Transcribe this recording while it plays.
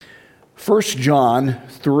1 John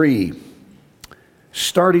 3,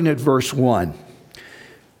 starting at verse 1.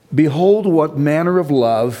 Behold, what manner of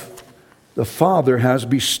love the Father has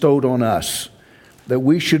bestowed on us, that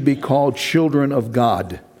we should be called children of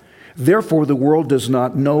God. Therefore, the world does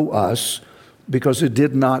not know us, because it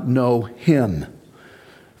did not know him.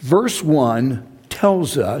 Verse 1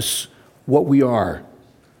 tells us what we are.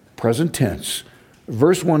 Present tense.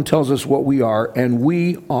 Verse 1 tells us what we are, and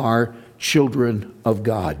we are children of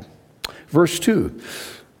God. Verse 2,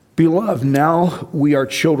 Beloved, now we are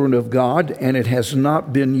children of God, and it has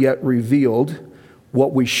not been yet revealed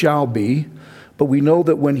what we shall be, but we know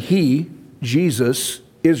that when he, Jesus,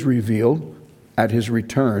 is revealed at his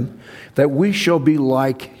return, that we shall be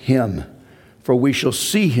like him, for we shall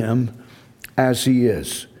see him as he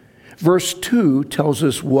is. Verse 2 tells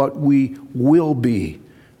us what we will be.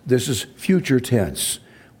 This is future tense.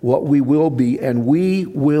 What we will be, and we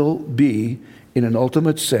will be, in an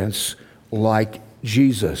ultimate sense, like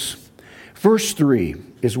Jesus. Verse 3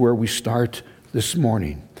 is where we start this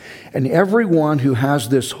morning. And everyone who has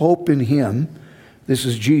this hope in him, this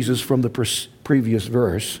is Jesus from the previous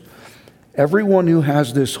verse, everyone who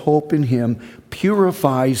has this hope in him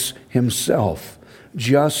purifies himself,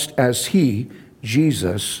 just as he,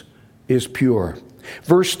 Jesus, is pure.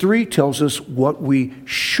 Verse 3 tells us what we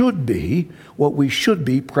should be,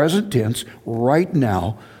 present tense, right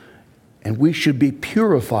now, and we should be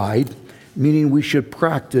purified, meaning we should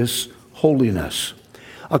practice holiness.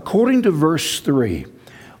 According to verse 3,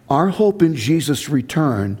 our hope in Jesus'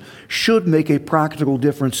 return should make a practical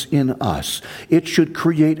difference in us. It should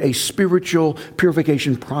create a spiritual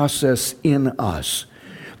purification process in us.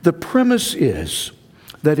 The premise is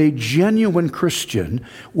that a genuine Christian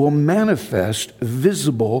will manifest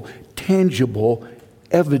visible, tangible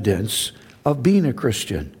evidence of being a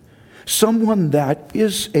Christian. Someone that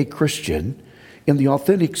is a Christian, in the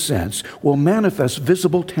authentic sense, will manifest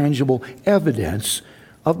visible, tangible evidence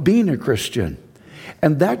of being a Christian.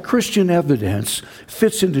 And that Christian evidence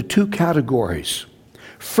fits into two categories.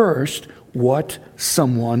 First, what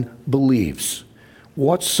someone believes.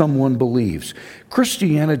 What someone believes.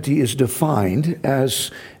 Christianity is defined as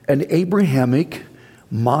an Abrahamic,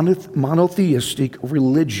 monotheistic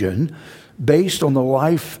religion based on the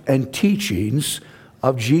life and teachings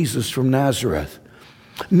of Jesus from Nazareth.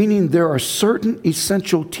 Meaning there are certain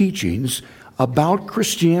essential teachings about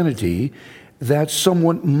Christianity that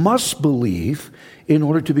someone must believe in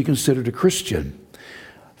order to be considered a Christian.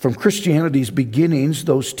 From Christianity's beginnings,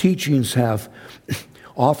 those teachings have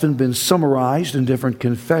often been summarized in different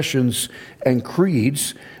confessions and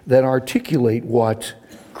creeds that articulate what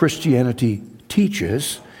Christianity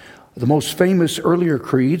teaches. The most famous earlier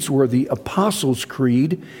creeds were the Apostles'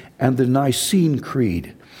 Creed and the Nicene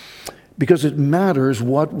Creed, because it matters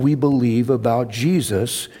what we believe about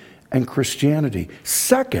Jesus and Christianity.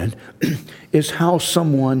 Second is how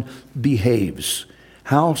someone behaves.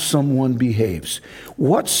 How someone behaves.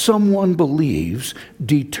 What someone believes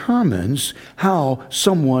determines how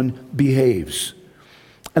someone behaves.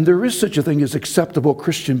 And there is such a thing as acceptable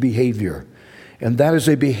Christian behavior. And that is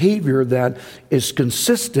a behavior that is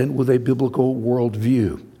consistent with a biblical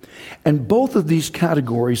worldview. And both of these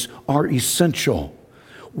categories are essential.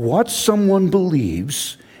 What someone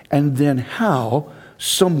believes and then how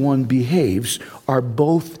someone behaves are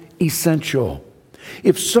both essential.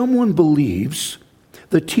 If someone believes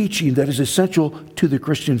the teaching that is essential to the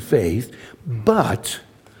Christian faith, but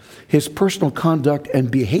his personal conduct and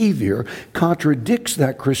behavior contradicts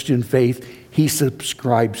that Christian faith he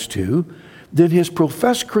subscribes to, then his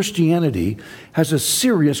professed Christianity has a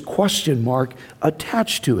serious question mark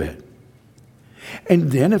attached to it.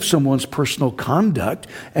 And then if someone's personal conduct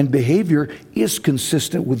and behavior is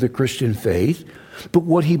consistent with the Christian faith, but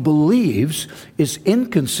what he believes is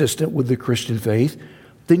inconsistent with the Christian faith,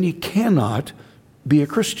 then you cannot be a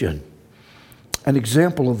Christian. An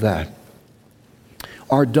example of that.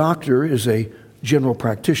 Our doctor is a general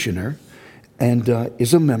practitioner and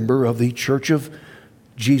is a member of the Church of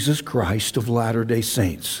Jesus Christ of Latter-day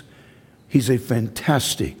Saints. He's a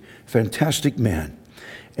fantastic, fantastic man,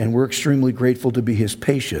 and we're extremely grateful to be his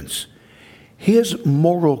patients. His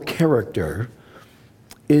moral character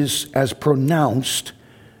is as pronounced,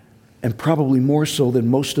 and probably more so than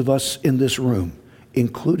most of us in this room,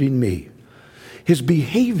 including me. His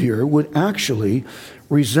behavior would actually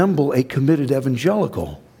resemble a committed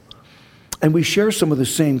evangelical. And we share some of the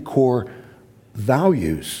same core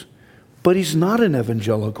values, but he's not an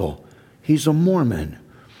evangelical. He's a Mormon.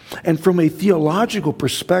 And from a theological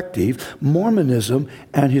perspective, Mormonism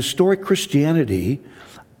and historic Christianity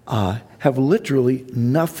have literally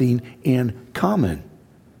nothing in common.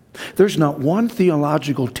 There's not one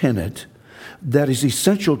theological tenet that is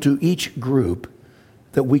essential to each group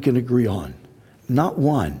that we can agree on. Not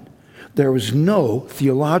one. There is no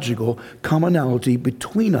theological commonality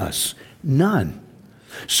between us. None.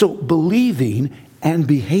 So believing and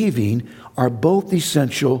behaving are both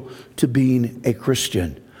essential to being a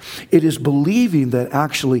Christian. It is believing that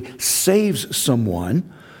actually saves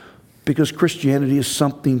someone, because Christianity is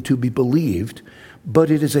something to be believed,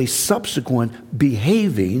 but it is a subsequent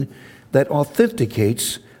behaving that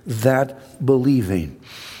authenticates that believing.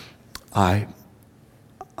 I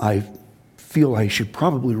feel I should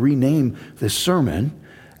probably rename this sermon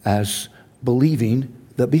as Believing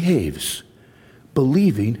That Behaves.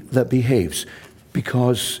 Believing that behaves,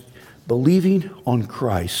 because believing on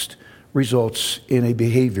Christ results in a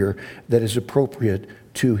behavior that is appropriate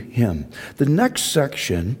to Him. The next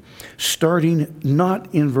section, starting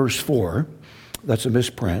not in verse 4, that's a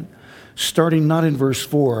misprint, starting not in verse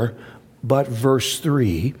 4, but verse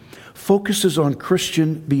 3, focuses on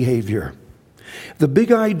Christian behavior. The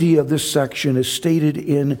big idea of this section is stated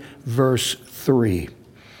in verse 3.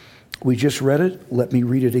 We just read it. Let me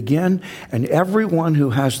read it again. And everyone who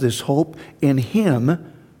has this hope in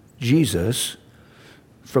Him, Jesus,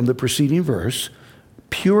 from the preceding verse,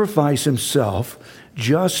 purifies himself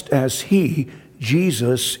just as He,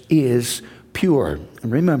 Jesus, is pure.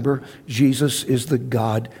 And remember, Jesus is the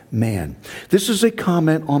God-man. This is a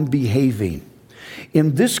comment on behaving.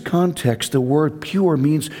 In this context, the word pure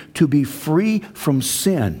means to be free from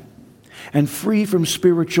sin and free from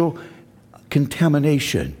spiritual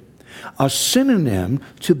contamination. A synonym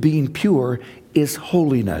to being pure is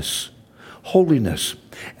holiness. Holiness.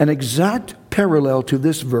 An exact parallel to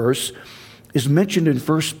this verse is mentioned in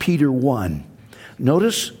 1 Peter 1.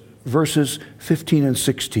 Notice verses 15 and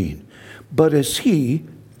 16. But as He,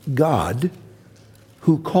 God,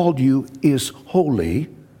 who called you is holy,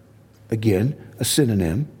 again, a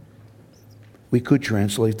synonym. We could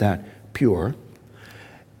translate that pure.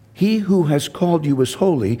 He who has called you is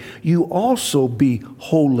holy, you also be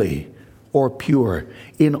holy or pure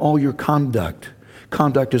in all your conduct.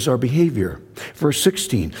 Conduct is our behavior. Verse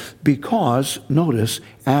 16, because, notice,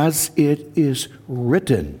 as it is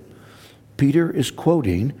written. Peter is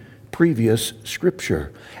quoting previous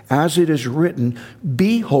scripture. As it is written,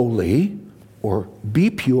 be holy or be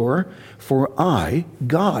pure, for I,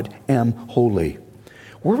 God, am holy.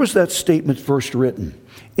 Where was that statement first written?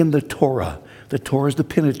 In the Torah. The Torah is the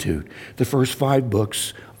Pentateuch, the first 5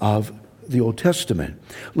 books of the Old Testament.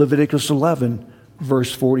 Leviticus 11,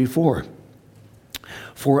 verse 44.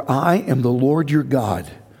 For I am the Lord your God.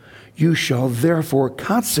 You shall therefore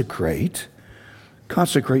consecrate.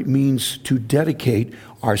 Consecrate means to dedicate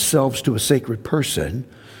ourselves to a sacred person.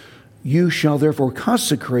 You shall therefore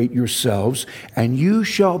consecrate yourselves, and you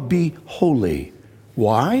shall be holy.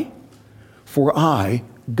 Why? For I,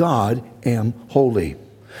 God, am holy.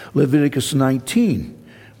 Leviticus 19,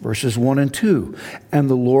 verses 1 and 2. And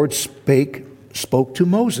the Lord spoke to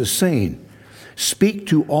Moses, saying, speak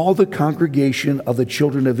to all the congregation of the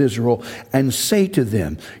children of Israel, and say to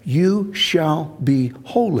them, you shall be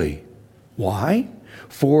holy. Why?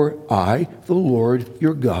 For I, the Lord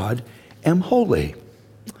your God, am holy.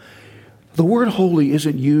 The word holy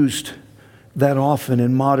isn't used that often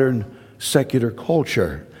in modern secular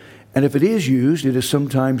culture. And if it is used, it is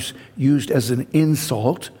sometimes used as an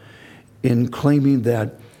insult in claiming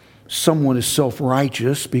that someone is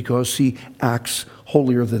self-righteous because he acts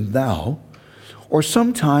holier than thou. Or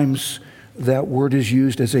sometimes that word is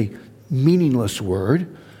used as a meaningless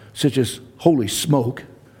word, such as holy smoke,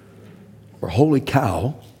 or holy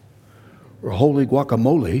cow, or holy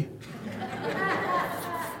guacamole.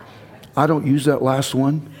 I don't use that last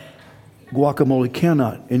one. Guacamole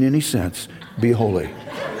cannot, in any sense, be holy.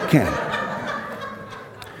 Can.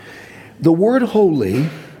 The word holy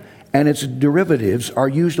and its derivatives are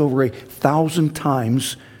used over 1,000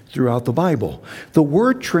 times throughout the Bible. The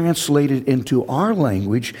word translated into our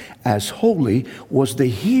language as holy was the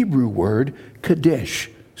Hebrew word Kaddish,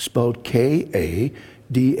 spelled K-A-D-A-S-H,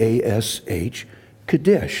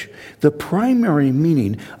 Kaddish. The primary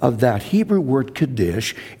meaning of that Hebrew word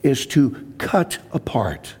Kaddish is to cut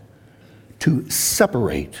apart, to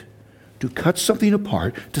separate, to cut something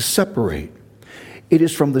apart, to separate. It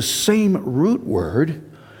is from the same root word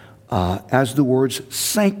as the words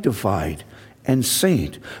sanctified and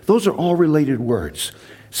saint. Those are all related words.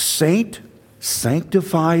 Saint,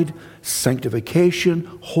 sanctified,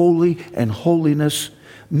 sanctification, holy, and holiness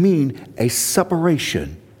mean a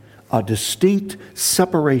separation, a distinct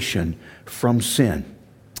separation from sin.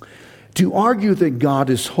 To argue that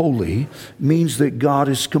God is holy means that God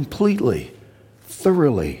is completely,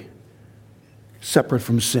 thoroughly separate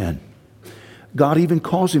from sin. God even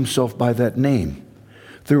calls himself by that name.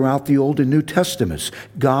 Throughout the Old and New Testaments,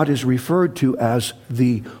 God is referred to as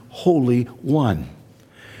the Holy One.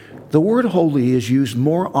 The word holy is used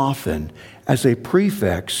more often as a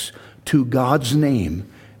prefix to God's name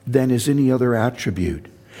than is any other attribute.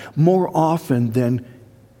 More often than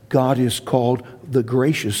God is called the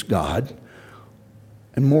gracious God,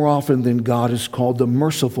 and more often than God is called the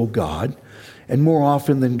merciful God, and more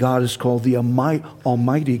often than God is called the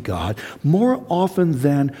Almighty God, more often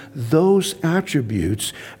than those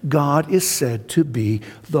attributes, God is said to be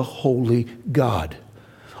the Holy God.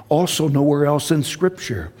 Also, nowhere else in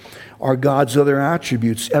Scripture are God's other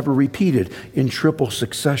attributes ever repeated in triple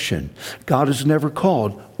succession. God is never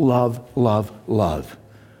called love, love, love.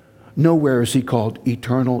 Nowhere is he called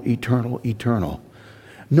eternal, eternal, eternal.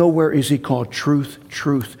 Nowhere is he called truth,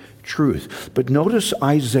 truth, truth. But notice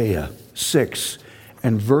Isaiah 6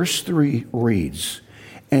 and verse 3 reads,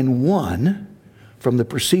 and one, from the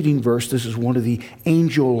preceding verse, this is one of the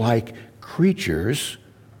angel-like creatures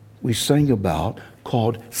we sang about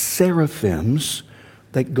called seraphims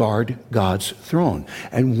that guard God's throne.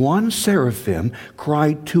 And one seraphim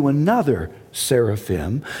cried to another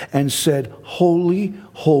seraphim and said, holy,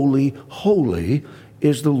 holy, holy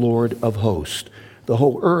is the Lord of hosts. The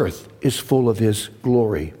whole earth is full of his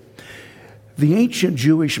glory. The ancient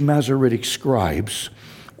Jewish Masoretic scribes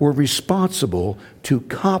were responsible to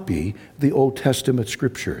copy the Old Testament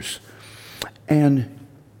scriptures and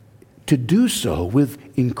to do so with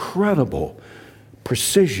incredible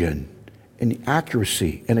precision and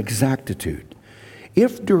accuracy and exactitude.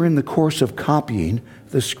 If during the course of copying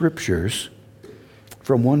the scriptures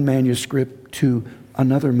from one manuscript to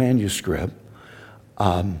another manuscript,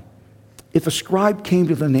 if a scribe came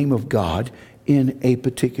to the name of God in a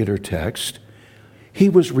particular text, he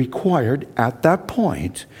was required at that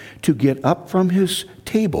point to get up from his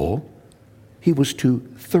table. He was to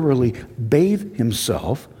thoroughly bathe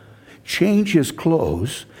himself, change his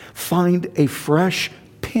clothes, find a fresh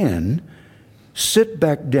pen, sit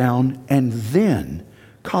back down, and then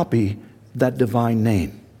copy that divine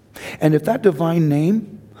name. And if that divine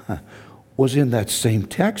name was in that same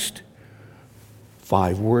text,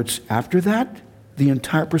 5 words after that, the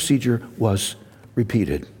entire procedure was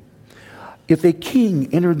repeated. If a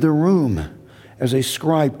king entered the room as a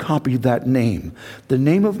scribe copied that name, the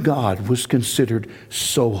name of God was considered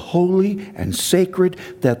so holy and sacred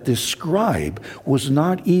that this scribe was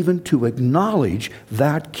not even to acknowledge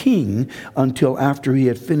that king until after he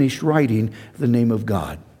had finished writing the name of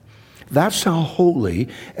God. That's how holy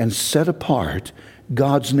and set apart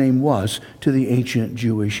God's name was to the ancient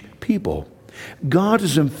Jewish people. God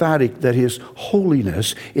is emphatic that his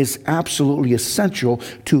holiness is absolutely essential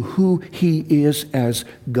to who he is as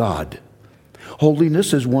God.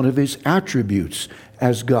 Holiness is one of his attributes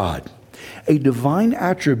as God. A divine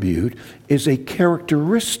attribute is a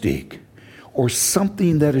characteristic or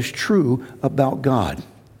something that is true about God.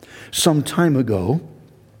 Some time ago,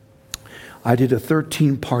 I did a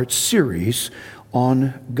 13-part series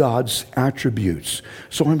on God's attributes.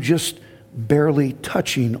 So I'm just barely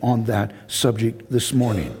touching on that subject this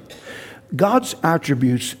morning. God's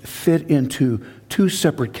attributes fit into 2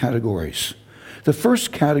 separate categories. The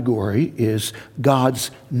first category is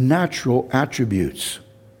God's natural attributes.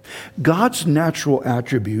 God's natural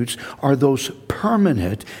attributes are those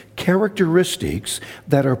permanent characteristics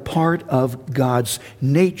that are part of God's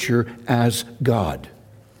nature as God.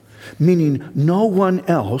 Meaning no one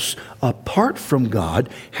else apart from God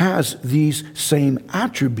has these same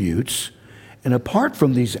attributes, and apart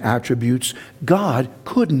from these attributes, God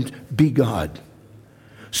couldn't be God.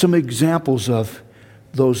 Some examples of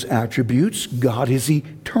those attributes: God is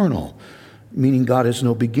eternal, meaning God has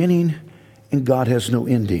no beginning and God has no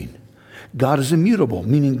ending. God is immutable,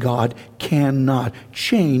 meaning God cannot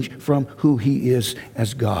change from who he is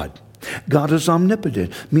as God. God is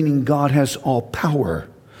omnipotent, meaning God has all power.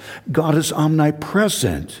 God is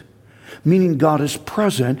omnipresent, meaning God is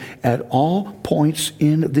present at all points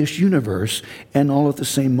in this universe and all at the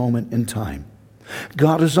same moment in time.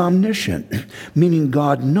 God is omniscient, meaning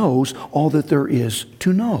God knows all that there is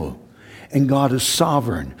to know. And God is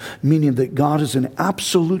sovereign, meaning that God is in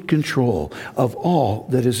absolute control of all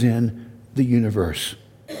that is in the universe.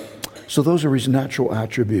 So those are his natural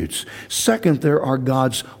attributes. Second, there are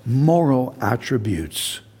God's moral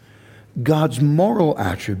attributes. God's moral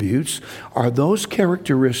attributes are those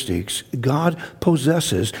characteristics God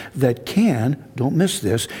possesses that can, don't miss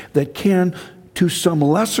this, that can, to some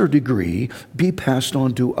lesser degree, be passed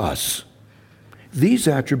on to us. These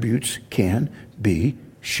attributes can be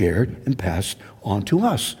shared and passed on to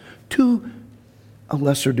us to a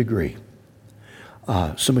lesser degree.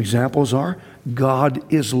 Some examples are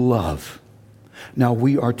God is love. Now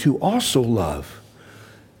we are to also love.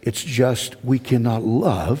 It's just we cannot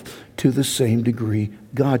love to the same degree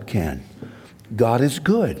God can. God is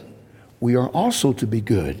good. We are also to be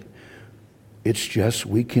good. It's just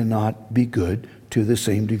we cannot be good to the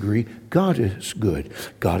same degree God is good.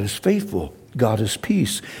 God is faithful. God is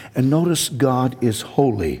peace. And notice God is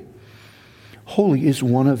holy. Holy is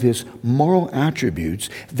one of his moral attributes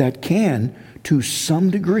that can, to some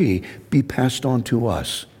degree, be passed on to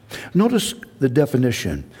us. Notice the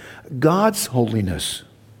definition. God's holiness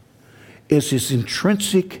is his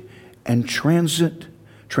intrinsic and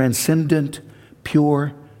transcendent,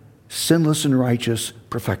 pure, sinless, and righteous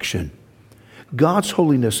perfection. God's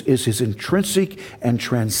holiness is his intrinsic and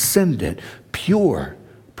transcendent, pure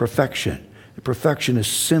perfection. The perfection is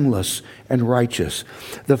sinless and righteous.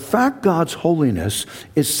 The fact God's holiness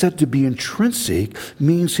is said to be intrinsic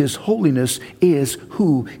means his holiness is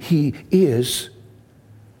who he is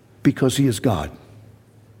because he is God.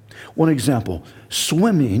 One example,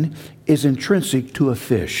 swimming is intrinsic to a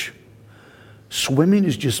fish. Swimming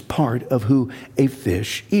is just part of who a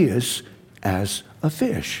fish is as a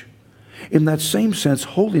fish. In that same sense,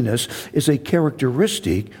 holiness is a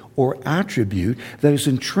characteristic or attribute that is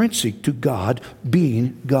intrinsic to God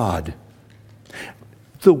being God.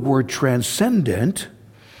 The word transcendent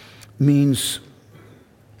means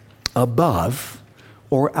above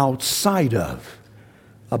or outside of.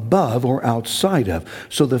 Above or outside of.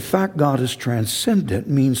 So the fact God is transcendent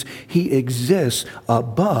means he exists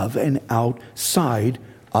above and outside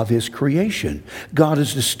of his creation. God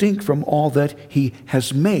is distinct from all that he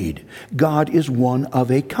has made. God is one of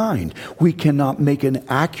a kind. We cannot make an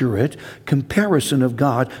accurate comparison of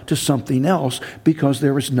God to something else because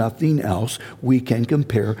there is nothing else we can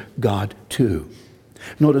compare God to.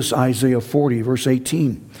 Notice Isaiah 40, verse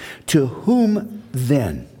 18. To whom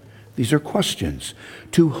then? These are questions.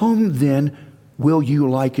 To whom then will you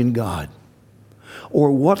liken God?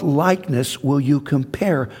 Or what likeness will you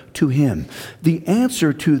compare to him? The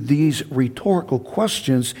answer to these rhetorical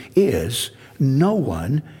questions is no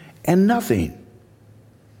one and nothing.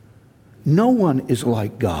 No one is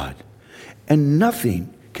like God, and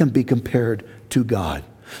nothing can be compared to God,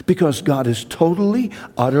 because God is totally,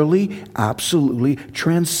 utterly, absolutely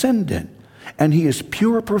transcendent, and he is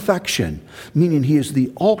pure perfection, meaning he is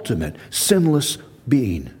the ultimate sinless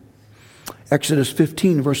being. Exodus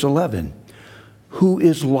 15, verse 11. Who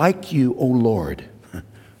is like you, O Lord?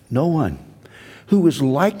 No one. Who is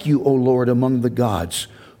like you, O Lord, among the gods?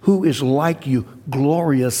 Who is like you,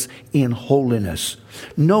 glorious in holiness?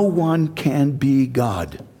 No one can be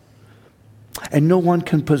God. And no one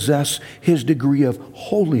can possess his degree of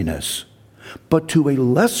holiness. But to a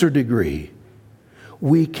lesser degree,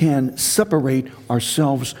 we can separate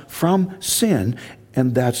ourselves from sin,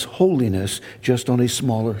 and that's holiness just on a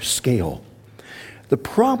smaller scale. The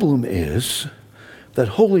problem is that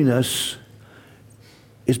holiness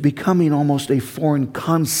is becoming almost a foreign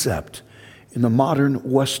concept in the modern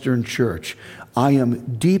Western church. I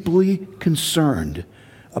am deeply concerned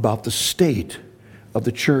about the state of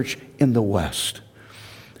the church in the West.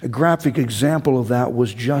 A graphic example of that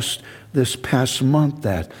was just this past month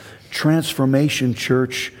at Transformation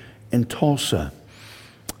Church in Tulsa.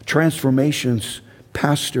 Transformation's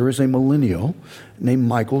pastor is a millennial named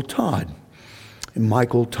Michael Todd. And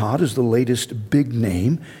Michael Todd is the latest big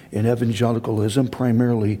name in evangelicalism,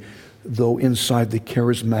 primarily, though, inside the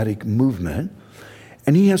charismatic movement.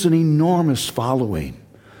 And he has an enormous following.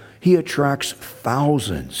 He attracts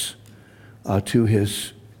thousands to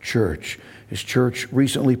his church. His church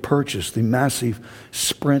recently purchased the massive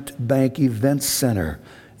Sprint Bank Event Center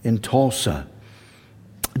in Tulsa,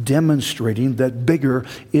 demonstrating that bigger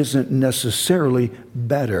isn't necessarily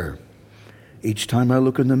better. Each time I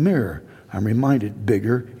look in the mirror, I'm reminded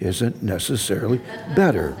bigger isn't necessarily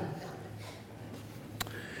better.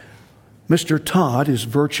 Mr. Todd is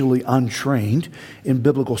virtually untrained in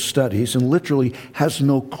biblical studies and literally has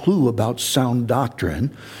no clue about sound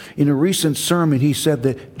doctrine. In a recent sermon, he said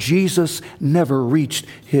that Jesus never reached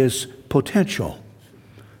his potential.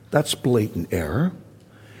 That's blatant error.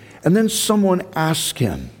 And then someone asked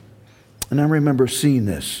him, and I remember seeing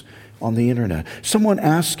this on the internet. Someone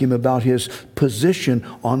asked him about his position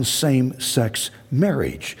on same-sex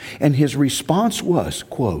marriage. And his response was,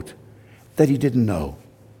 quote, that he didn't know.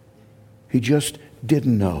 He just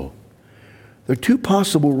didn't know. There are two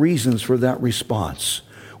possible reasons for that response.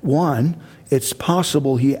 One, it's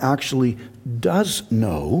possible he actually does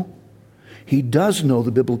know. He does know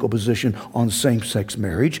the biblical position on same-sex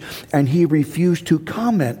marriage, and he refused to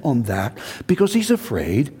comment on that because he's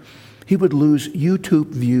afraid he would lose YouTube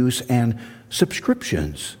views and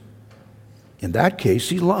subscriptions. In that case,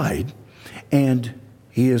 he lied, and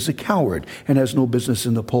he is a coward and has no business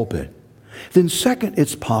in the pulpit. Then second,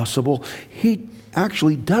 it's possible he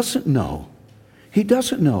actually doesn't know. He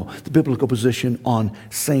doesn't know the biblical position on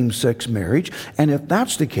same-sex marriage. And if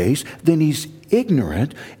that's the case, then he's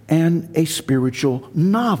ignorant and a spiritual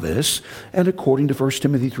novice. And according to 1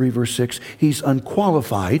 Timothy 3, verse 6, he's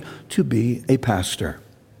unqualified to be a pastor.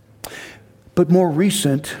 But more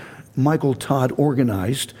recent, Michael Todd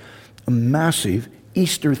organized a massive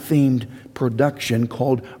Easter-themed production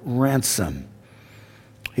called Ransom.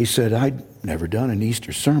 He said, I'd never done an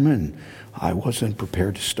Easter sermon. I wasn't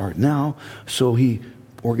prepared to start now. So he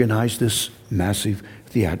organized this massive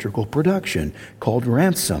theatrical production called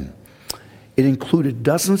Ransom. It included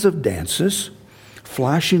dozens of dances,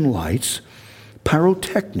 flashing lights,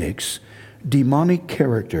 pyrotechnics, demonic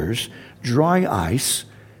characters, dry ice,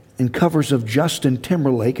 and covers of Justin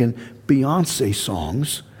Timberlake and Beyonce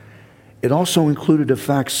songs. It also included a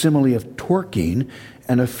facsimile of twerking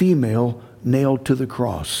and a female nailed to the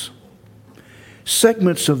cross.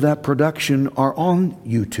 Segments of that production are on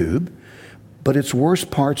YouTube, but its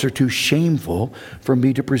worst parts are too shameful for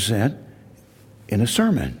me to present in a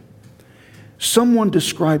sermon. Someone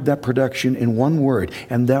described that production in one word,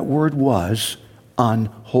 and that word was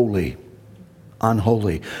unholy.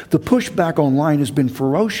 Unholy. The pushback online has been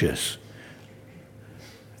ferocious,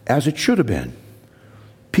 as it should have been.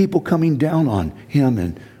 People coming down on him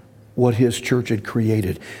and what his church had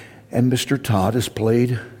created. And Mr. Todd has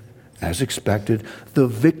played, as expected, the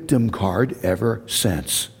victim card ever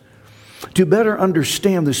since. To better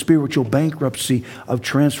understand the spiritual bankruptcy of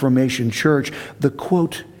Transformation Church, the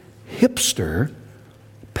quote, hipster,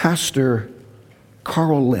 Pastor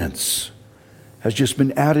Carl Lentz, has just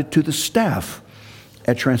been added to the staff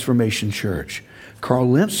at Transformation Church. Carl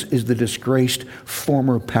Lentz is the disgraced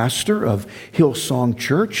former pastor of Hillsong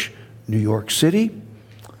Church, New York City.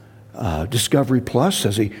 Discovery Plus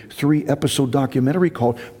has a 3-episode documentary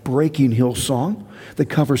called Breaking Hillsong that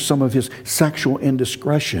covers some of his sexual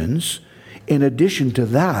indiscretions. In addition to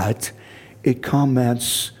that, it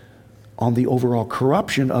comments on the overall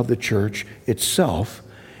corruption of the church itself.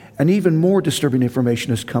 And even more disturbing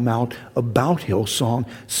information has come out about Hillsong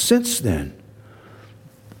since then.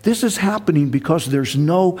 This is happening because there's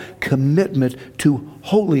no commitment to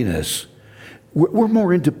holiness. We're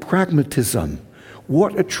more into pragmatism.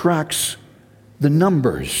 What attracts the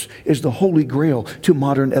numbers is the holy grail to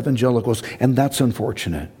modern evangelicals, and that's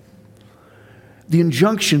unfortunate. The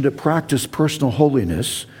injunction to practice personal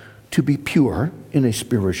holiness, to be pure in a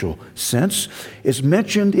spiritual sense, is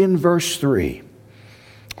mentioned in verse 3,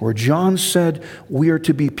 where John said we are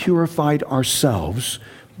to be purified ourselves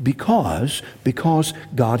because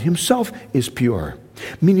God himself is pure.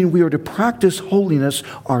 Meaning we are to practice holiness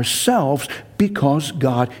ourselves because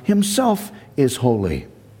God himself is holy.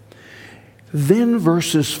 Then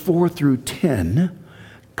verses 4 through 10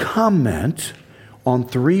 comment on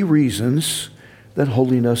 3 reasons that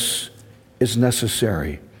holiness is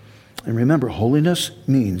necessary. And remember, holiness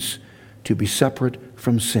means to be separate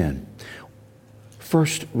from sin.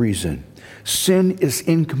 First reason, sin is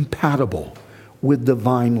incompatible with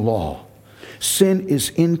divine law. Sin is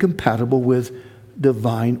incompatible with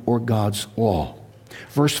divine or God's law.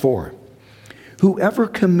 Verse 4, whoever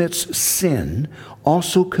commits sin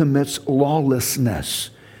also commits lawlessness,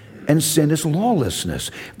 and sin is lawlessness.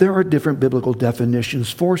 There are different biblical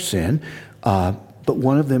definitions for sin, but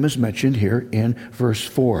one of them is mentioned here in verse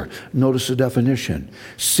 4. Notice the definition.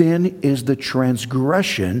 Sin is the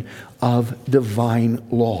transgression of divine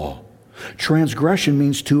law. Transgression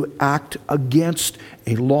means to act against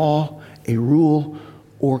a law, a rule,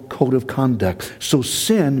 or code of conduct. So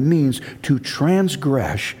sin means to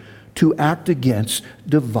transgress, to act against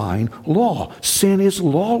divine law. Sin is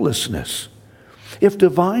lawlessness. If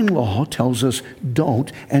divine law tells us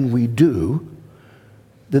don't and we do,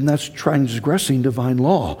 then that's transgressing divine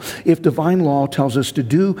law. If divine law tells us to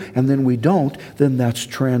do and then we don't, then that's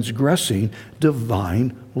transgressing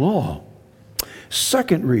divine law.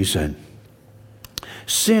 Second reason,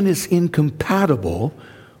 sin is incompatible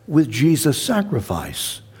with Jesus'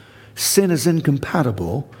 sacrifice. Sin is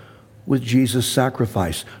incompatible with Jesus'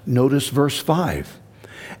 sacrifice. Notice verse 5.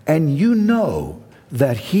 And you know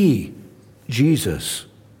that he, Jesus,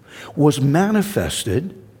 was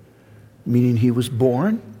manifested, meaning he was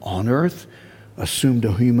born on earth, assumed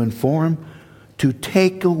a human form, to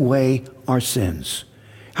take away our sins.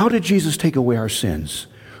 How did Jesus take away our sins?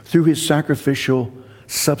 Through his sacrificial,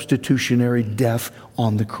 substitutionary death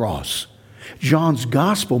on the cross. John's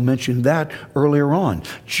gospel mentioned that earlier on.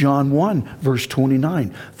 John 1, verse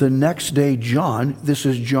 29. The next day, John, this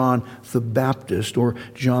is John the Baptist or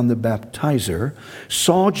John the Baptizer,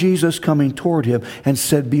 saw Jesus coming toward him and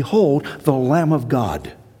said, "Behold, the Lamb of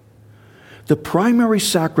God." The primary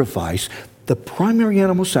sacrifice, the primary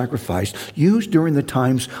animal sacrifice used during the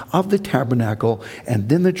times of the tabernacle and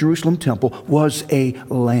then the Jerusalem temple was a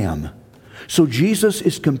lamb. So Jesus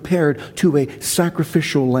is compared to a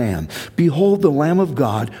sacrificial lamb. Behold the Lamb of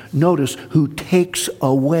God, notice, who takes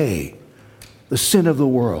away the sin of the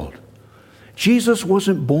world. Jesus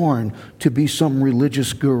wasn't born to be some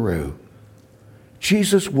religious guru.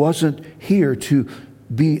 Jesus wasn't here to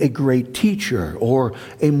be a great teacher or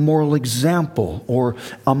a moral example or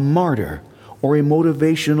a martyr or a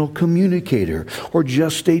motivational communicator, or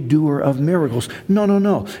just a doer of miracles.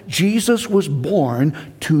 No. Jesus was born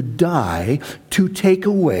to die, to take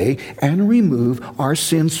away and remove our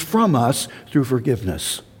sins from us through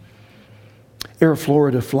forgiveness. Air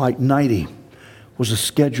Florida Flight 90 was a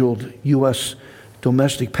scheduled U.S.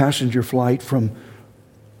 domestic passenger flight from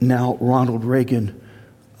now Ronald Reagan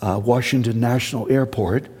Washington National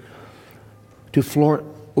Airport to Fort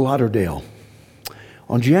Lauderdale.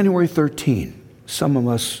 On January 13, some of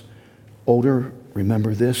us older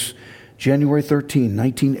remember this, January 13,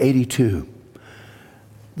 1982,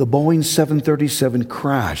 the Boeing 737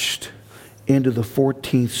 crashed into the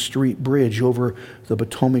 14th Street Bridge over the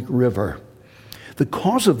Potomac River. The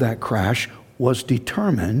cause of that crash was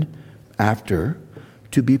determined after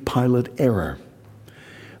to be pilot error.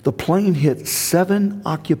 The plane hit 7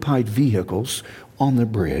 occupied vehicles on the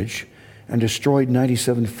bridge and destroyed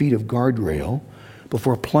 97 feet of guardrail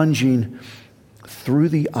before plunging through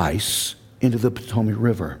the ice into the Potomac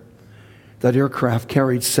River. That aircraft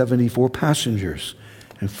carried 74 passengers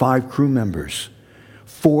and 5 crew members.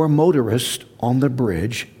 4 motorists on the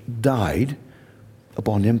bridge died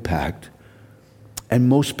upon impact, and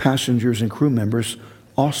most passengers and crew members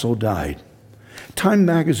also died. Time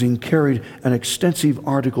magazine carried an extensive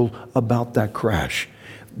article about that crash.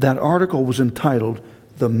 That article was entitled,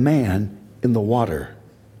 "The Man in the Water,"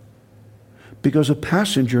 because a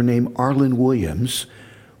passenger named Arlen Williams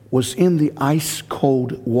was in the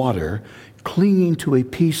ice-cold water clinging to a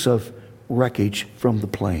piece of wreckage from the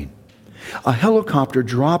plane. A helicopter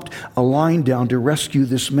dropped a line down to rescue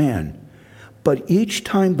this man. But each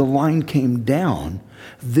time the line came down,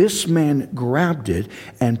 this man grabbed it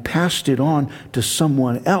and passed it on to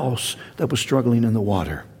someone else that was struggling in the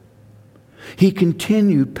water. He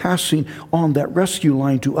continued passing on that rescue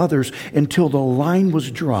line to others until the line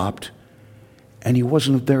was dropped and he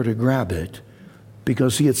wasn't there to grab it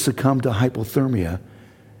because he had succumbed to hypothermia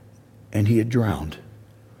and he had drowned.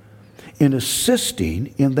 In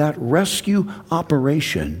assisting in that rescue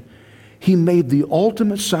operation, he made the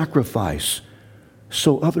ultimate sacrifice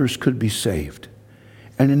so others could be saved.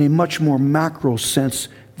 And in a much more macro sense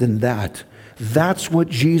than that, that's what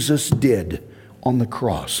Jesus did on the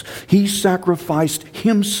cross. He sacrificed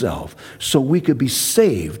himself so we could be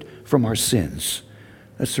saved from our sins.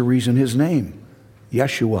 That's the reason his name,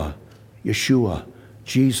 Yeshua,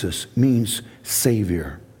 Jesus, means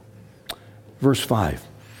Savior. Verse 5.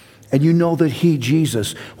 And you know that he,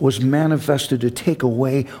 Jesus, was manifested to take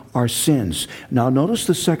away our sins. Now notice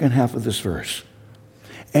the second half of this verse.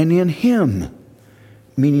 And in him,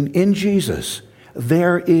 meaning in Jesus,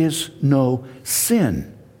 there is no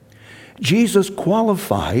sin. Jesus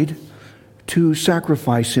qualified to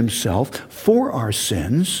sacrifice himself for our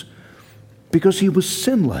sins because he was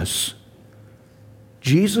sinless.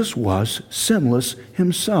 Jesus was sinless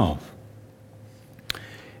himself.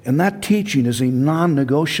 And that teaching is a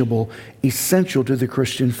non-negotiable, essential to the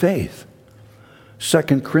Christian faith.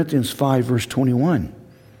 2 Corinthians 5, verse 21.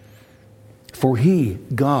 For he,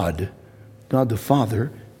 God the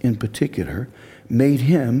Father in particular, made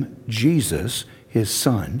him, Jesus, his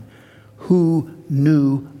Son, who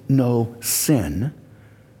knew no sin,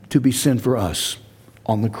 to be sin for us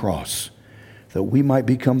on the cross, that we might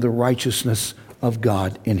become the righteousness of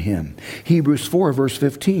God in him. Hebrews 4, verse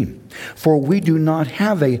 15. For we do not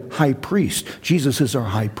have a high priest, Jesus is our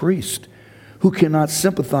high priest, who cannot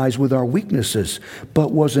sympathize with our weaknesses,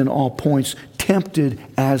 but was in all points tempted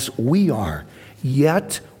as we are,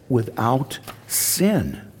 yet without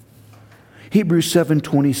sin. Hebrews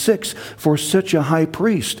 7:26. For such a high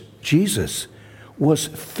priest, Jesus, was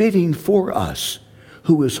fitting for us,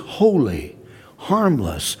 who is holy,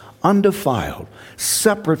 harmless, undefiled,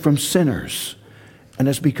 separate from sinners, and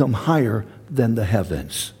has become higher than the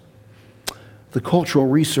heavens. The Cultural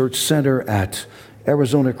Research Center at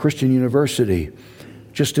Arizona Christian University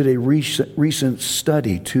just did a recent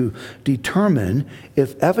study to determine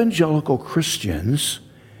if evangelical Christians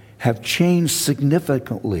have changed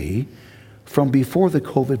significantly from before the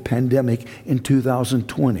COVID pandemic in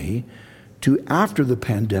 2020 to after the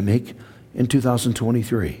pandemic in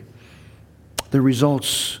 2023. The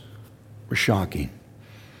results were shocking.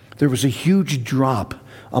 There was a huge drop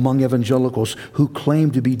among evangelicals who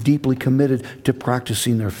claimed to be deeply committed to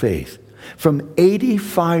practicing their faith. From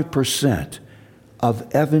 85% of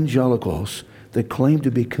evangelicals that claimed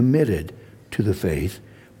to be committed to the faith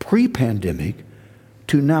pre-pandemic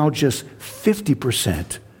to now just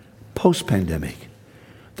 50% post-pandemic.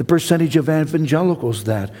 The percentage of evangelicals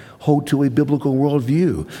that hold to a biblical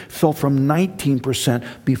worldview fell from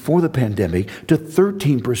 19% before the pandemic to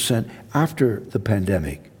 13% after the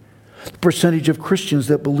pandemic. The percentage of Christians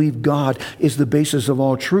that believe God is the basis of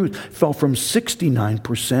all truth fell from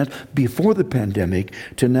 69% before the pandemic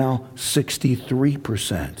to now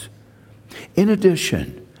 63%. In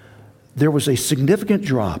addition, there was a significant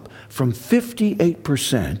drop from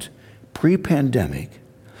 58% pre-pandemic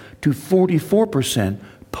to 44%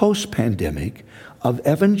 post-pandemic of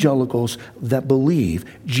evangelicals that believe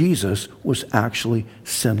Jesus was actually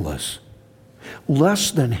sinless.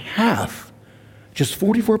 Less than half, just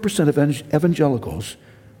 44% of evangelicals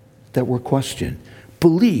that were questioned,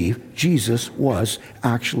 believe Jesus was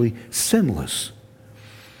actually sinless.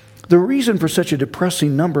 The reason for such a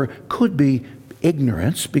depressing number could be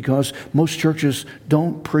ignorance, because most churches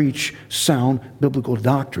don't preach sound biblical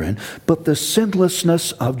doctrine, but the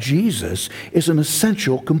sinlessness of Jesus is an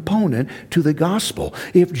essential component to the gospel.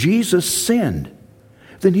 If Jesus sinned,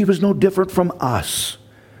 then he was no different from us,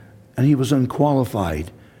 and he was unqualified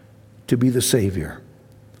to be the Savior.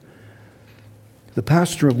 The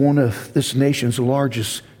pastor of one of this nation's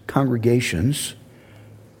largest congregations,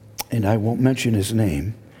 and I won't mention his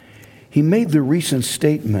name, he made the recent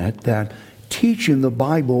statement that teaching the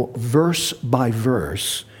Bible verse by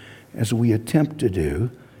verse, as we attempt to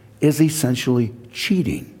do, is essentially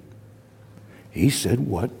cheating. He said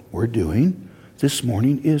what we're doing this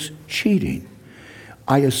morning is cheating.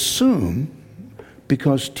 I assume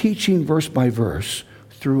because teaching verse by verse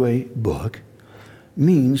through a book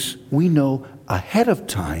means we know ahead of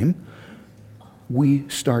time we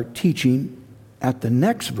start teaching at the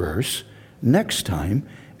next verse, next time,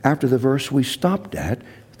 after the verse we stopped at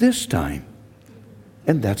this time.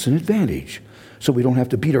 And that's an advantage. So we don't have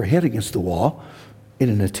to beat our head against the wall in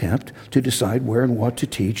an attempt to decide where and what to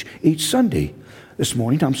teach each Sunday. This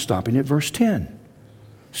morning I'm stopping at verse 10.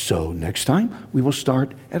 So next time we will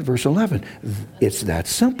start at verse 11. It's that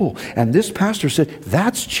simple. And this pastor said,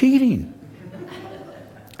 that's cheating.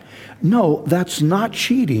 No, that's not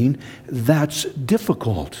cheating. That's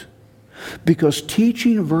difficult. Because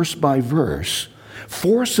teaching verse by verse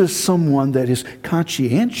forces someone that is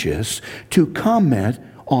conscientious to comment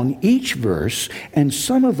on each verse, and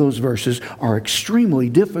some of those verses are extremely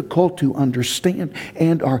difficult to understand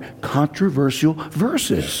and are controversial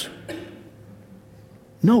verses.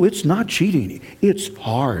 No, it's not cheating. It's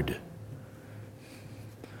hard.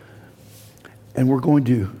 And we're going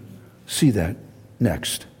to see that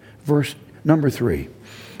next. Verse number 3.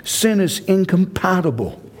 Sin is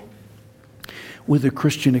incompatible with the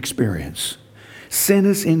Christian experience. Sin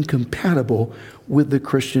is incompatible with the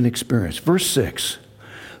Christian experience. Verse 6,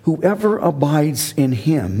 whoever abides in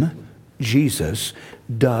him, Jesus,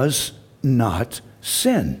 does not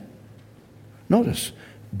sin. Notice,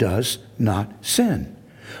 does not sin.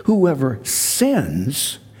 Whoever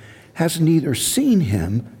sins has neither seen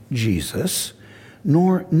him, Jesus,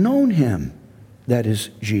 nor known him, that is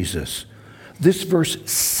Jesus. This verse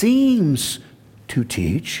seems to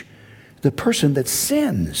teach the person that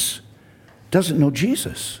sins doesn't know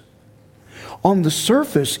Jesus. On the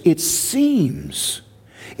surface, it seems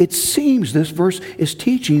this verse is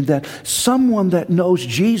teaching that someone that knows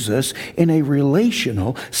Jesus in a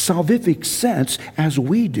relational, salvific sense, as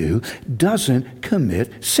we do, doesn't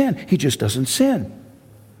commit sin. He just doesn't sin.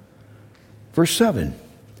 Verse 7,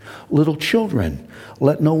 little children,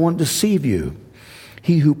 let no one deceive you.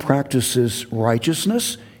 He who practices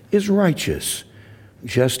righteousness is righteous,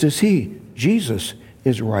 just as he, Jesus,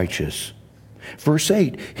 is righteous. Verse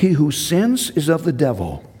 8, he who sins is of the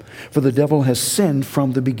devil, for the devil has sinned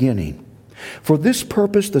from the beginning. For this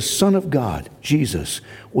purpose the Son of God, Jesus,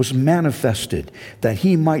 was manifested, that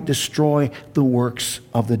he might destroy the works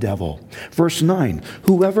of the devil. Verse 9,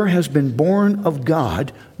 whoever has been born of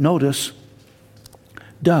God, notice,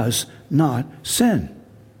 does not sin.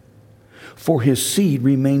 For his seed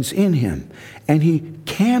remains in him, and he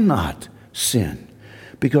cannot sin,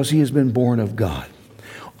 because he has been born of God.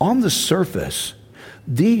 On the surface,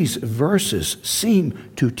 These verses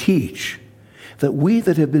seem to teach that we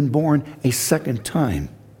that have been born a second time,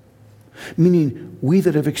 meaning we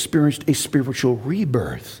that have experienced a spiritual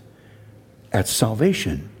rebirth at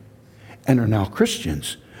salvation and are now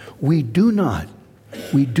Christians, we do not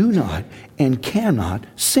and cannot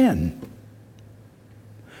sin.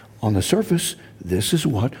 On the surface, this is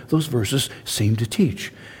what those verses seem to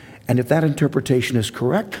teach. And if that interpretation is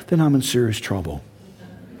correct, then I'm in serious trouble.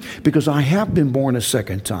 Because I have been born a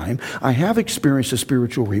second time. I have experienced a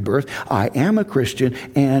spiritual rebirth. I am a Christian,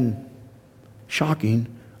 and shocking,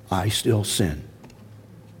 I still sin.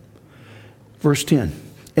 Verse 10,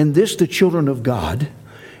 "In this the children of God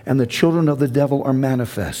and the children of the devil are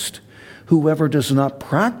manifest. Whoever does not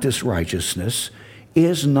practice righteousness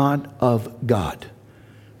is not of God,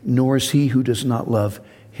 nor is he who does not love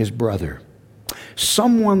his brother."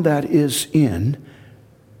 Someone that is in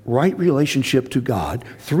right relationship to God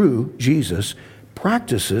through Jesus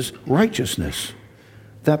practices righteousness.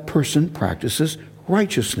 That person practices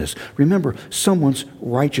righteousness. Remember, someone's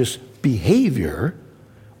righteous behavior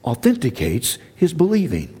authenticates his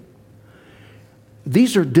believing.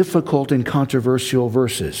 These are difficult and controversial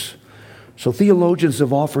verses. So theologians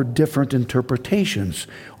have offered different interpretations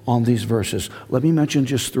on these verses. Let me mention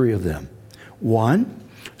just three of them. One,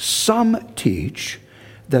 some teach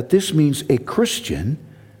that this means a Christian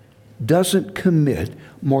doesn't commit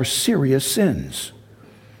more serious sins.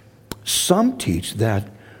 Some teach that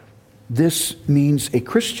this means a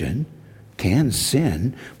Christian can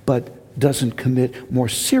sin, but doesn't commit more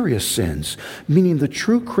serious sins, meaning the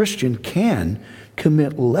true Christian can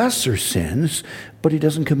commit lesser sins, but he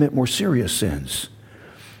doesn't commit more serious sins.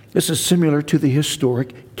 This is similar to the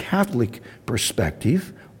historic Catholic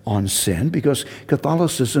perspective on sin, because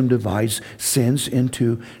Catholicism divides sins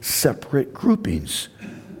into separate groupings,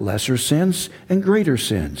 lesser sins and greater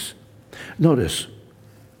sins. Notice,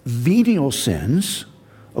 venial sins,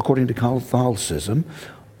 according to Catholicism,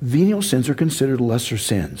 venial sins are considered lesser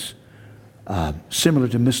sins, similar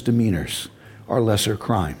to misdemeanors or lesser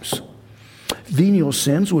crimes. Venial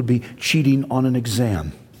sins would be cheating on an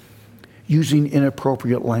exam, using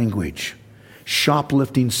inappropriate language,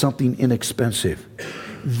 shoplifting something inexpensive.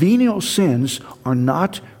 Venial sins are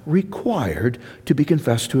not required to be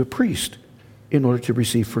confessed to a priest in order to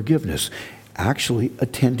receive forgiveness. Actually,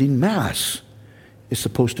 attending Mass is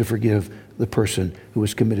supposed to forgive the person who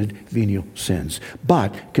has committed venial sins.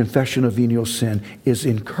 But confession of venial sin is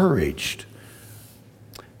encouraged.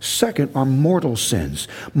 Second are mortal sins.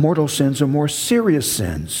 Mortal sins are more serious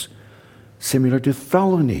sins, similar to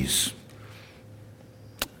felonies.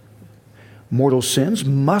 Mortal sins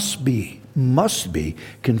must be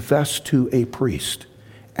confessed to a priest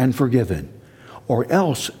and forgiven, or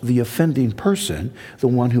else the offending person, the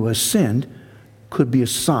one who has sinned, could be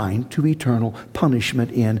assigned to eternal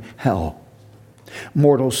punishment in hell.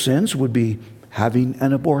 Mortal sins would be having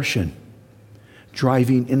an abortion,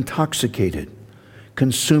 driving intoxicated,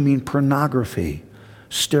 consuming pornography,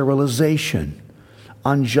 sterilization,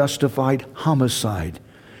 unjustified homicide,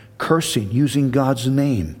 cursing using God's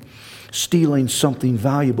name, stealing something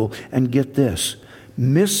valuable, and get this,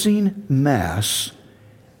 missing Mass,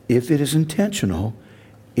 if it is intentional,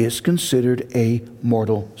 is considered a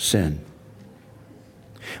mortal sin.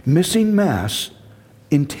 Missing Mass,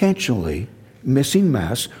 intentionally missing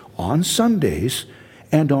Mass on Sundays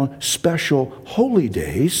and on special holy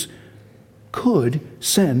days, could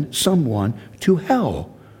send someone to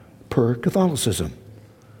hell, per Catholicism.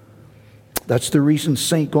 That's the reason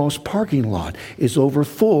St. Gall's parking lot is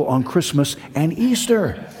overfull on Christmas and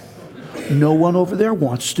Easter. No one over there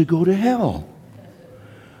wants to go to hell.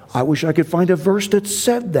 I wish I could find a verse that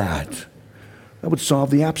said that. That would solve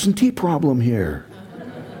the absentee problem here.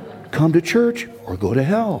 Come to church or go to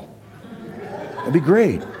hell. That'd be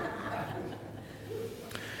great.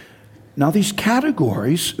 Now, these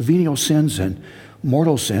categories, venial sins and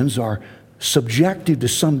mortal sins, are subjective to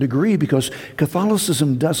some degree because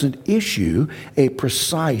Catholicism doesn't issue a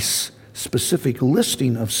precise, specific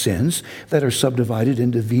listing of sins that are subdivided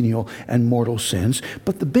into venial and mortal sins.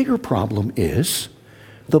 But the bigger problem is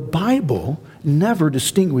the Bible never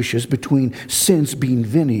distinguishes between sins being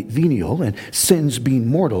venial and sins being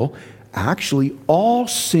mortal. Actually, all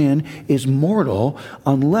sin is mortal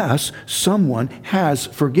unless someone has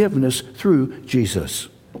forgiveness through Jesus.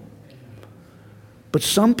 But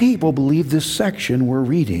some people believe this section we're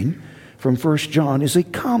reading from 1 John is a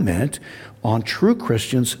comment on true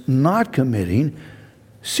Christians not committing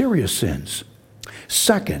serious sins.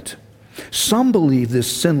 Second, some believe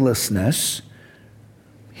this sinlessness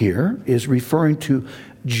here is referring to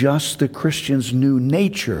just the Christian's new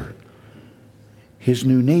nature. his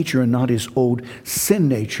new nature and not his old sin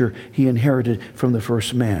nature he inherited from the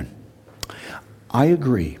first man. I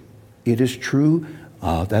agree. It is true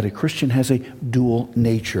that a Christian has a dual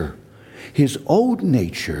nature. His old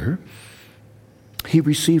nature he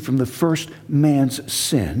received from the first man's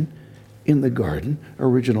sin in the garden,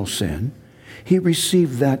 original sin. He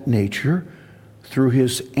received that nature through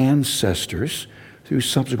his ancestors, through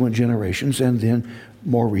subsequent generations, and then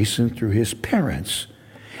more recent through his parents.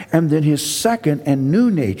 And then his second and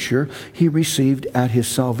new nature he received at his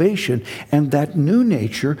salvation, and that new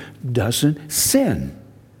nature doesn't sin.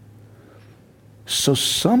 So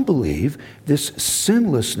some believe this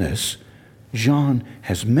sinlessness John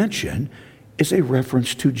has mentioned is a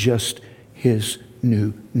reference to just his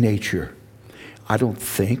new nature. I don't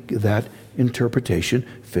think that interpretation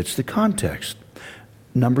fits the context.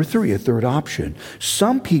 Number three, a third option.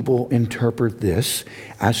 Some people interpret this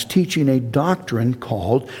as teaching a doctrine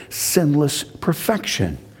called sinless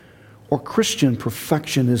perfection, or Christian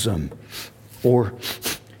perfectionism, or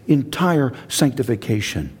entire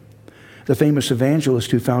sanctification. The famous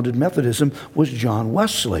evangelist who founded Methodism was John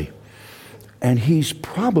Wesley, and he's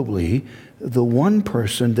probably the one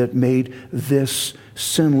person that made this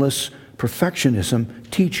sinless perfectionism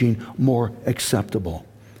teaching more acceptable.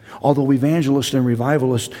 Although evangelist and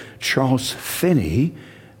revivalist Charles Finney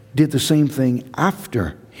did the same thing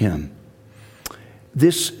after him.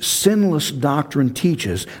 This sinless doctrine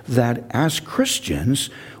teaches that as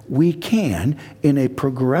Christians, we can, in a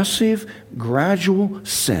progressive, gradual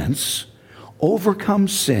sense, overcome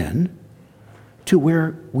sin to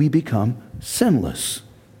where we become sinless.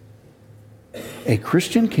 A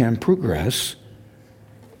Christian can progress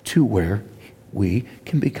to where we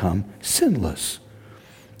can become sinless.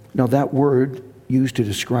 Now, that word used to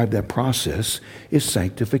describe that process is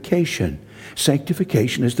sanctification.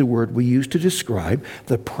 Sanctification is the word we use to describe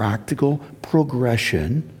the practical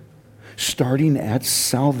progression starting at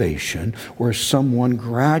salvation, where someone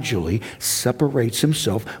gradually separates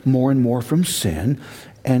himself more and more from sin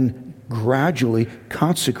and gradually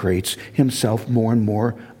consecrates himself more and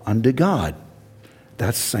more unto God.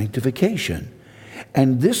 That's sanctification.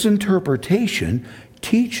 And this interpretation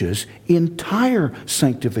teaches entire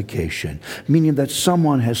sanctification, meaning that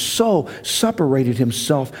someone has so separated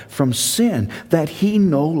himself from sin that he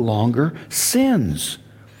no longer sins.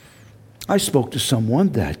 I spoke to someone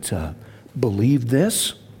that believed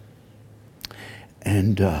this,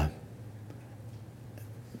 and her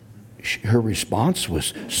response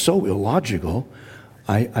was so illogical.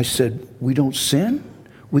 I said, we don't sin?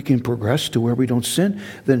 We can progress to where we don't sin?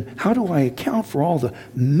 Then how do I account for all the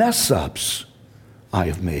mess-ups I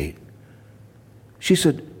have made? She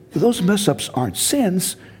said, those mess-ups aren't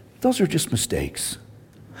sins, those are just mistakes.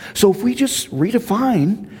 So if we just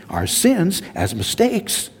redefine our sins as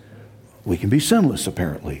mistakes, we can be sinless,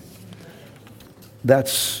 apparently.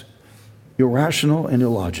 That's irrational and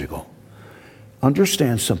illogical.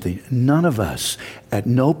 Understand something. None of us, at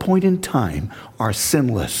no point in time, are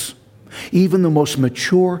sinless. Even the most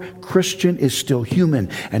mature Christian is still human,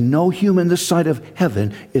 and no human this side of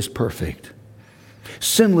heaven is perfect.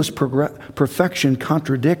 Sinless perfection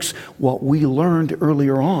contradicts what we learned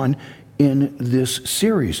earlier on in this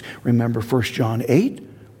series. Remember 1 John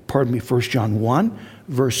 1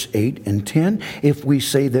 verse 8 and 10. If we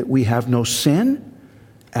say that we have no sin,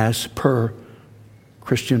 as per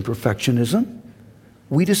Christian perfectionism,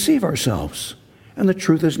 we deceive ourselves, and the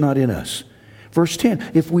truth is not in us. Verse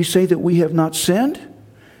 10, if we say that we have not sinned,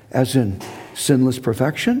 as in sinless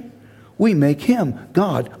perfection, we make him,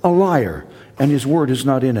 God, a liar, and his word is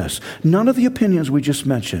not in us. None of the opinions we just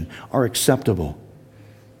mentioned are acceptable.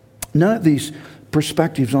 None of these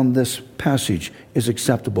perspectives on this passage is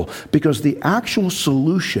acceptable, because the actual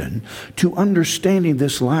solution to understanding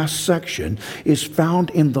this last section is found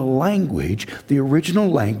in the language, the original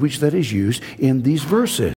language that is used in these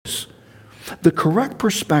verses. The correct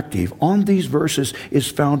perspective on these verses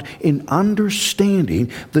is found in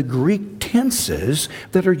understanding the Greek tenses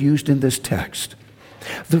that are used in this text.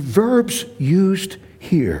 The verbs used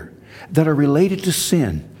here that are related to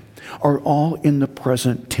sin are all in the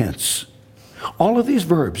present tense. All of these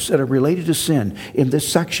verbs that are related to sin in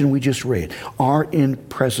this section we just read are in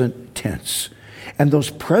present tense. And those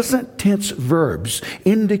present tense verbs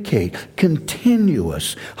indicate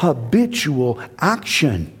continuous, habitual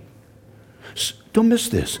action. Don't miss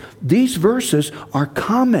this. These verses are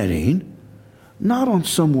commenting not on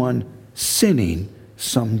someone sinning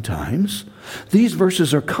sometimes. These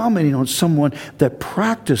verses are commenting on someone that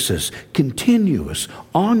practices continuous,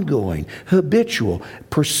 ongoing, habitual,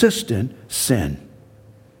 persistent sin.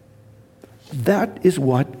 That is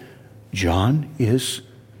what John is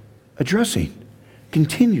addressing.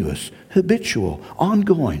 continuous, habitual,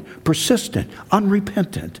 ongoing, persistent,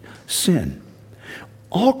 unrepentant sin.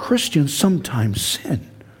 All Christians sometimes sin,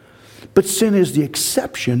 but sin is the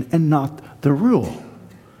exception and not the rule.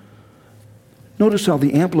 Notice how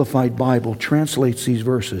the Amplified Bible translates these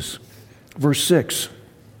verses. Verse 6,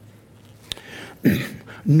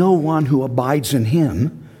 no one who abides in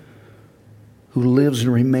him, who lives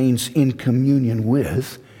and remains in communion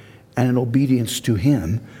with and in obedience to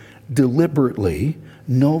him, deliberately,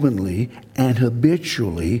 knowingly, and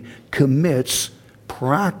habitually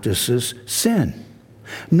practices sin.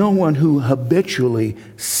 No one who habitually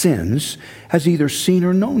sins has either seen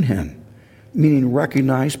or known him, meaning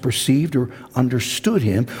recognized, perceived, or understood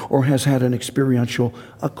him, or has had an experiential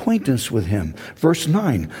acquaintance with him. Verse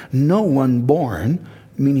 9, no one born,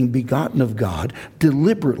 meaning begotten of God,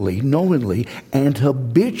 deliberately, knowingly, and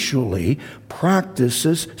habitually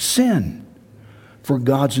practices sin. For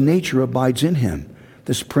God's nature abides in him.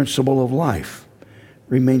 This principle of life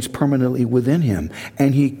remains permanently within him,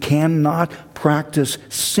 and he cannot practice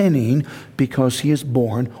sinning because he is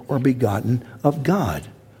born or begotten of God.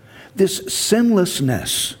 This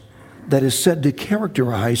sinlessness that is said to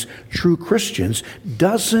characterize true Christians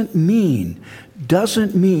doesn't mean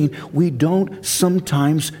we don't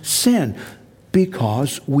sometimes sin,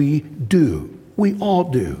 because we do. We all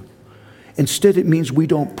do. Instead, it means we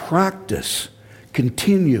don't practice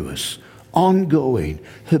continuous, ongoing,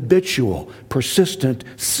 habitual, persistent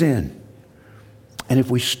sin. And if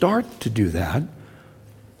we start to do that,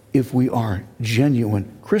 if we are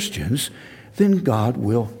genuine Christians, then God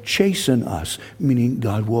will chasten us, meaning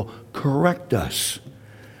God will correct us.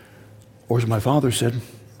 Or as my father said,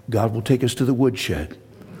 God will take us to the woodshed.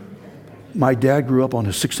 My dad grew up on a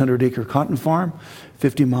 600-acre cotton farm,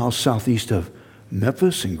 50 miles southeast of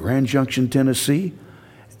Memphis in Grand Junction, Tennessee.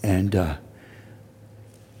 And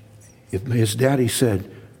if his daddy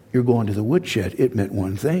said, you're going to the woodshed, it meant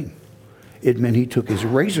one thing. It meant he took his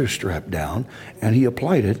razor strap down and he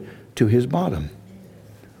applied it to his bottom.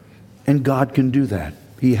 And God can do that.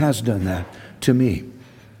 He has done that to me.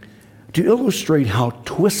 To illustrate how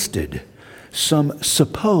twisted some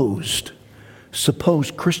supposed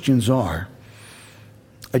Christians are,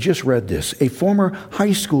 I just read this. A former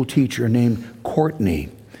high school teacher named Courtney,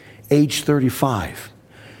 age 35,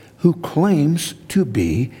 who claims to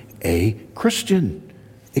be a Christian,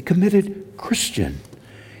 a committed Christian,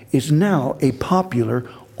 is now a popular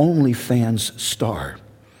OnlyFans star.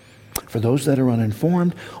 For those that are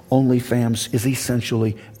uninformed, OnlyFans is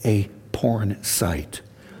essentially a porn site.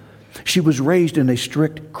 She was raised in a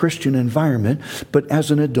strict Christian environment, but as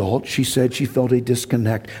an adult, she said she felt a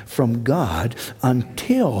disconnect from God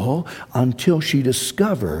until she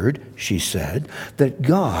discovered, she said, that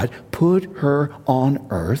God put her on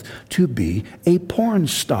earth to be a porn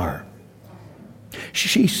star.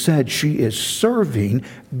 She said she is serving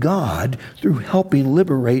God through helping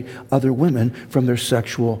liberate other women from their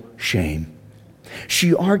sexual shame.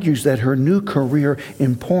 She argues that her new career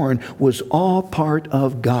in porn was all part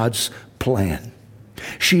of God's plan.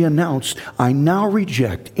 She announced, I now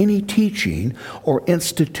reject any teaching or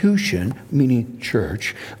institution, meaning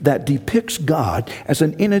church, that depicts God as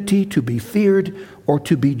an entity to be feared or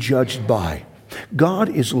to be judged by. God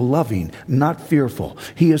is loving, not fearful.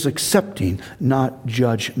 He is accepting, not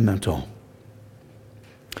judgmental.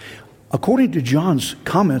 According to John's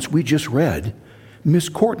comments we just read, Miss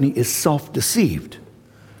Courtney is self-deceived.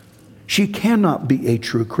 She cannot be a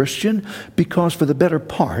true Christian because for the better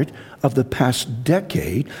part of the past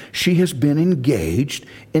decade, she has been engaged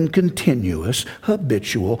in continuous,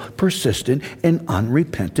 habitual, persistent, and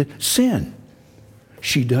unrepentant sin.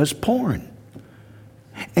 She does porn.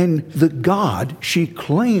 And the God she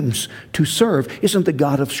claims to serve isn't the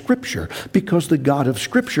God of Scripture, because the God of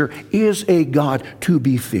Scripture is a God to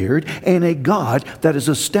be feared and a God that has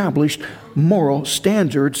established moral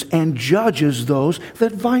standards and judges those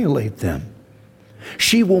that violate them.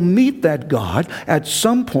 She will meet that God at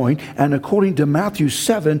some point, and according to Matthew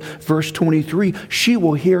 7, verse 23, she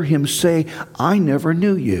will hear him say, I never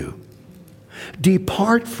knew you.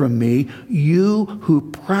 Depart from me, you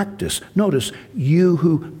who practice, notice, you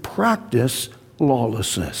who practice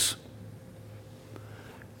lawlessness.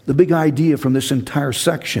 The big idea from this entire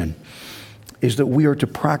section is that we are to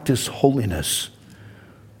practice holiness,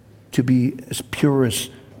 to be as pure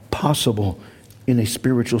as possible in a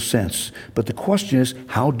spiritual sense. But the question is,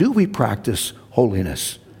 how do we practice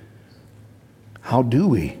holiness? How do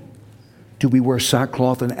we? Do we wear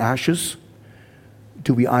sackcloth and ashes?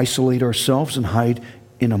 Do we isolate ourselves and hide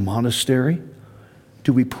in a monastery?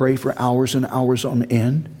 Do we pray for hours and hours on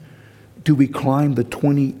end? Do we climb the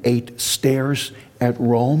 28 stairs at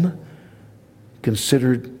Rome?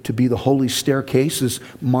 considered to be the holy staircase as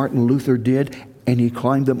Martin Luther did, and he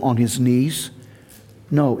climbed them on his knees?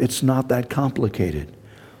 No, it's not that complicated.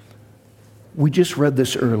 We just read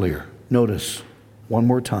this earlier. Notice one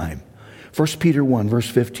more time. 1 Peter 1, verse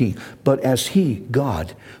 15. But as he,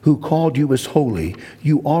 God, who called you is holy,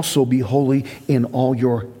 you also be holy in all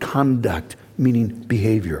your conduct, meaning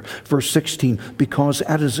behavior. Verse 16, because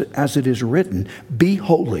as it is written, be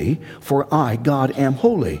holy, for I, God, am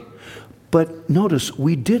holy. But notice,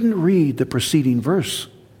 we didn't read the preceding verse.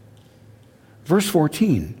 Verse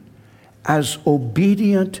 14, as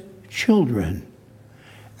obedient children,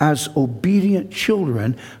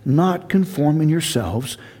 not conforming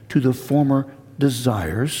yourselves to the former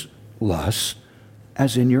desires, lusts,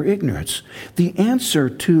 as in your ignorance. The answer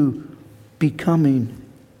to becoming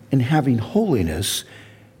and having holiness,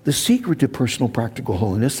 the secret to personal practical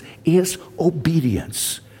holiness, is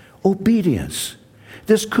obedience. Obedience.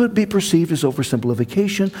 This could be perceived as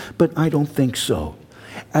oversimplification, but I don't think so.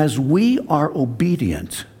 As we are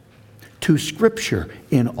obedient to Scripture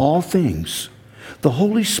in all things, the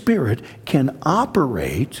Holy Spirit can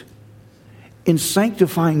operate in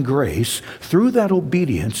sanctifying grace through that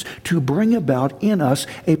obedience to bring about in us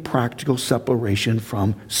a practical separation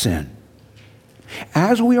from sin.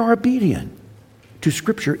 As we are obedient to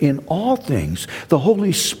Scripture in all things, the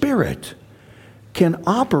Holy Spirit can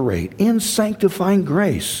operate in sanctifying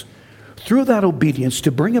grace through that obedience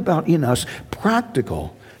to bring about in us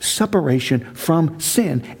practical separation from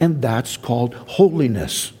sin, and that's called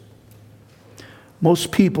holiness.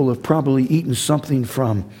 Most people have probably eaten something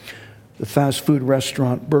from the fast food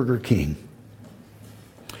restaurant Burger King.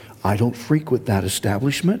 I don't frequent that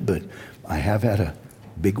establishment, but I have had a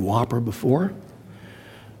big Whopper before.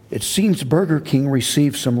 It seems Burger King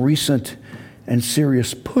received some recent and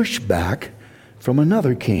serious pushback from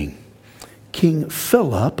another king, King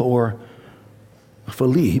Philip or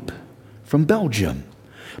Philippe from Belgium.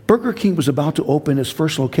 Burger King was about to open its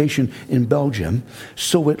first location in Belgium,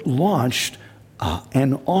 so it launched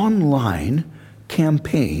an online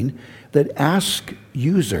campaign that asked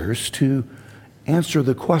users to answer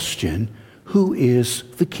the question, who is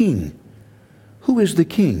the king? Who is the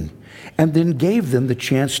king? And then gave them the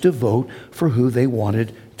chance to vote for who they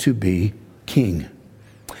wanted to be king.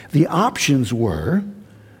 The options were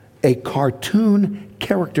a cartoon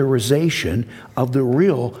characterization of the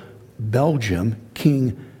real Belgium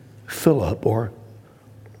King Philip or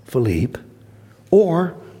Philippe,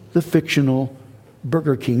 or the fictional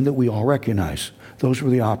Burger King that we all recognize. Those were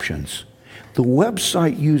the options. The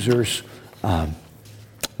website users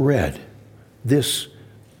read this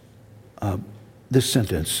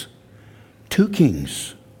sentence: two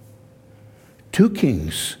kings,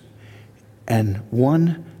 and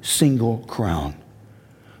one single crown.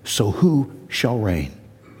 So who shall reign?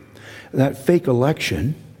 That fake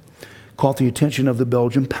election caught the attention of the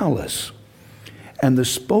Belgian palace, and the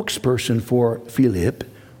spokesperson for Philippe,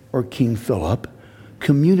 or King Philip,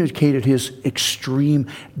 communicated his extreme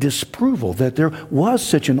disapproval that there was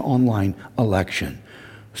such an online election.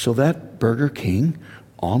 So that Burger King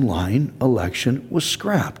online election was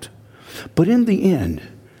scrapped. But in the end,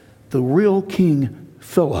 the real King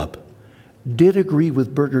Philip did agree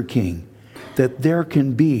with Burger King that there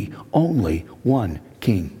can be only one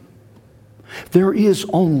king. There is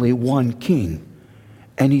only one king,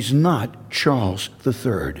 and he's not Charles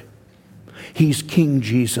III. He's King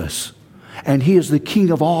Jesus, and he is the King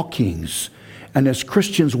of all kings. And as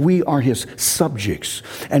Christians, we are his subjects,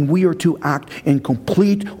 and we are to act in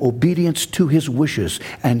complete obedience to his wishes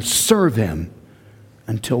and serve him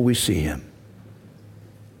until we see him.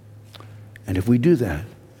 And if we do that,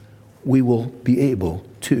 we will be able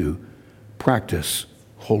to practice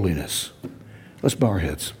holiness. Let's bow our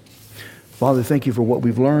heads. Father, thank you for what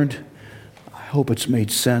we've learned. I hope it's made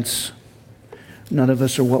sense. None of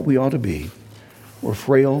us are what we ought to be. We're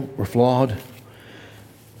frail, we're flawed,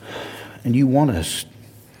 and you want us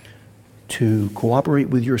to cooperate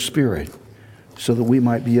with your Spirit so that we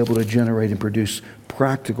might be able to generate and produce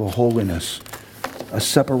practical holiness, a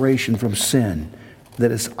separation from sin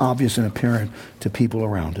that is obvious and apparent to people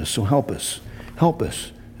around us. So help us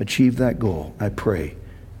achieve that goal, I pray.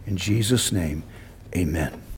 In Jesus' name, amen.